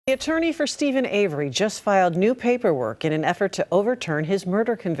The attorney for Steven Avery just filed new paperwork in an effort to overturn his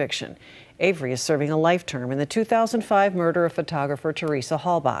murder conviction. Avery is serving a life term in the 2005 murder of photographer Teresa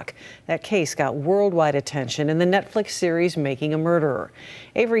Halbach. That case got worldwide attention in the Netflix series Making a Murderer.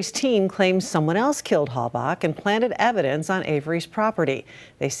 Avery's team claims someone else killed Halbach and planted evidence on Avery's property.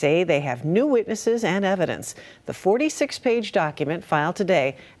 They say they have new witnesses and evidence. The 46-page document filed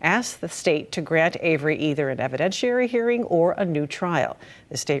today asks the state to grant Avery either an evidentiary hearing or a new trial.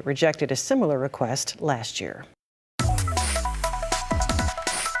 The state rejected a similar request last year.